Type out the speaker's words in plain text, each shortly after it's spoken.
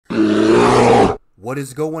What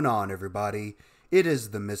is going on, everybody? It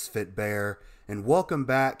is the Misfitbear, and welcome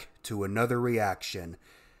back to another reaction.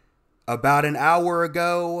 About an hour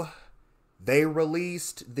ago, they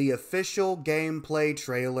released the official gameplay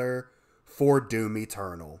trailer for Doom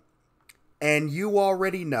Eternal. And you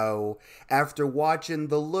already know, after watching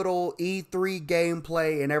the little E3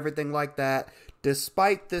 gameplay and everything like that,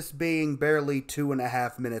 despite this being barely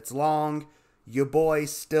 2.5 minutes long, your boy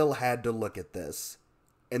still had to look at this.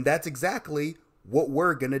 And that's exactly what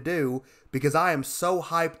we're gonna do, because I am so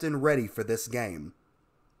hyped and ready for this game.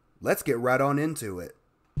 Let's get right on into it.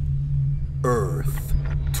 Earth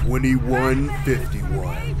 2151.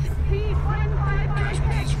 Range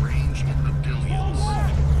in the billions.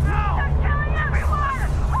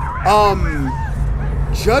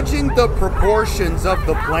 Judging the proportions of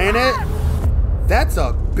the planet, that's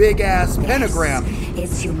a big-ass pentagram.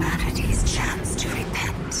 It's humanity's chance to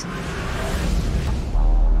repent.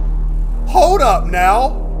 Hold up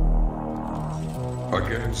now.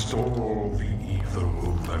 Against all the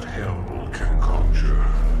evil that hell can conjure,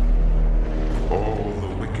 all the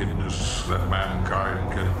wickedness that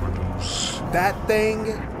mankind can produce, That thing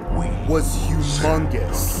we was send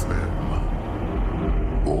humongous. unto them.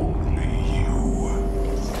 Only you.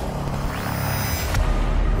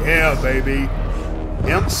 Yeah, baby.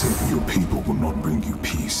 Imps. Saving your people will not bring you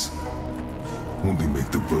peace. Only make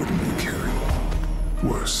the burden you carry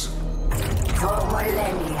worse. For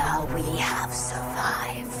millennia we have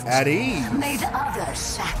survived. At ease. Made others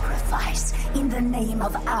sacrifice in the name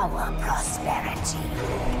of our prosperity.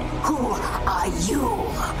 Who are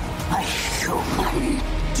you, a human,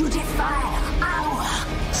 to defy our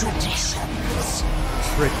traditions?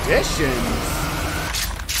 Traditions.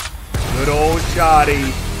 Good old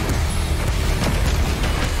shoddy.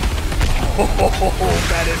 Oh,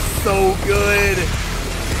 that is so good.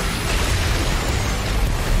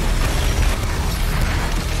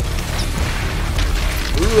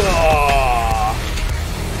 Ugh.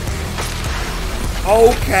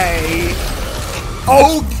 Okay.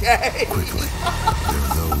 Okay. Quickly, there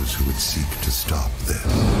are those who would seek to stop this.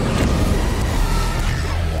 You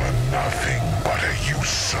are nothing but a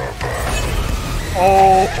usurper.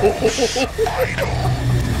 Oh. Idol.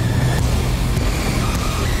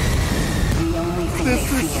 The only thing This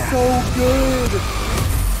they is fear so good.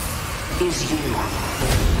 is you.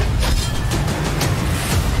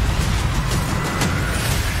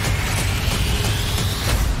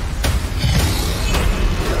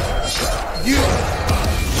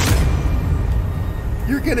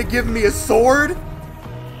 You're gonna give me a sword?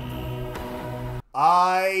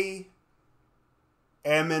 I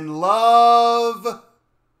am in love.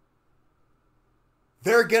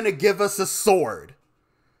 They're gonna give us a sword.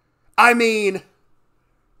 I mean,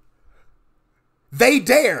 they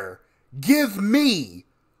dare give me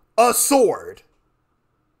a sword.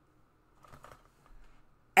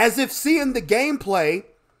 As if seeing the gameplay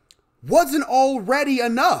wasn't already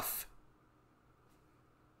enough.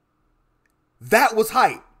 That was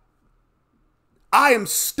hype. I am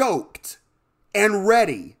stoked and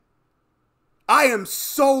ready. I am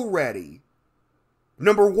so ready.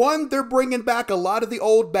 Number one, they're bringing back a lot of the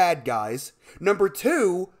old bad guys. Number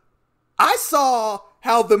two, I saw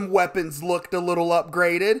how them weapons looked a little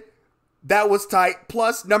upgraded. That was tight.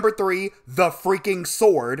 Plus, number three, the freaking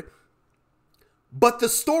sword. But the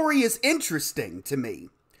story is interesting to me.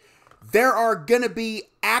 There are gonna be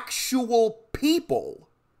actual people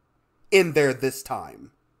in there this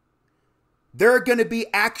time. There are gonna be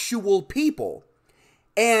actual people.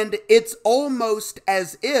 And it's almost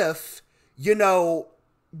as if, you know,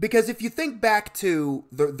 because if you think back to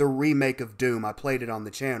the remake of Doom, I played it on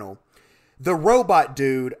the channel, the robot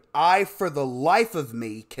dude, I, for the life of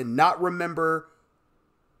me, cannot remember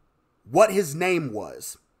what his name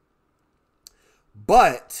was.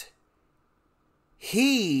 But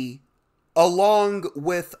he, along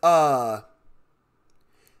with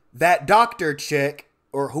that doctor chick,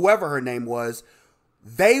 or whoever her name was,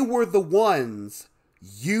 they were the ones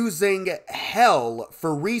using hell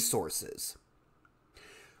for resources.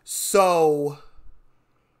 So,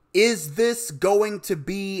 is this going to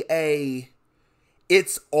be a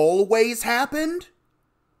it's always happened?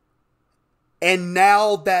 And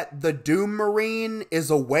now that the Doom Marine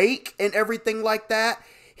is awake and everything like that,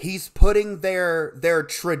 he's putting their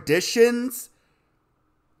traditions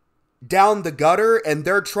down the gutter and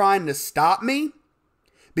they're trying to stop me?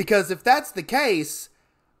 Because if that's the case,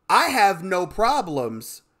 I have no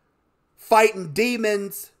problems fighting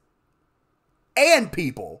demons and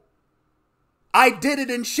people. I did it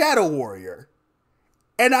in Shadow Warrior.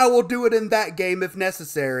 And I will do it in that game if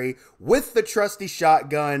necessary, with the trusty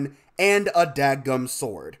shotgun and a daggum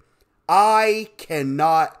sword. I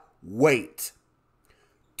cannot wait.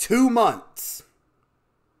 2 months.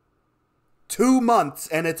 2 months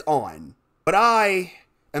and it's on. But I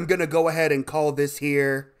am going to go ahead and call this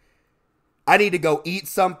here. I need to go eat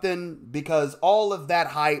something because all of that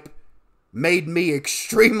hype made me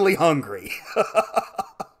extremely hungry.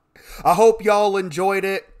 I hope y'all enjoyed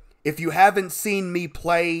it. If you haven't seen me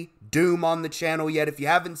play Doom on the channel yet, if you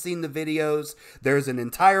haven't seen the videos, there's an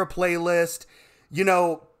entire playlist. You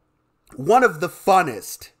know, one of the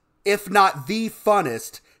funnest, if not the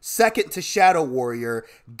funnest, second to Shadow Warrior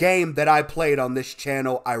game that I played on this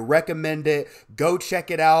channel. I recommend it. Go check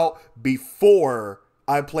it out before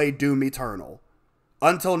I play Doom Eternal.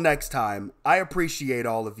 Until next time, I appreciate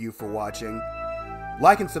all of you for watching.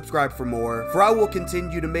 Like and subscribe for more, for I will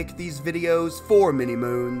continue to make these videos for Mini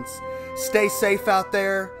Moons. Stay safe out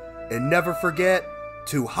there, and never forget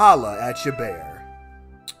to holla at your bear.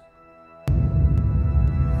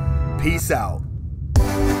 Peace out.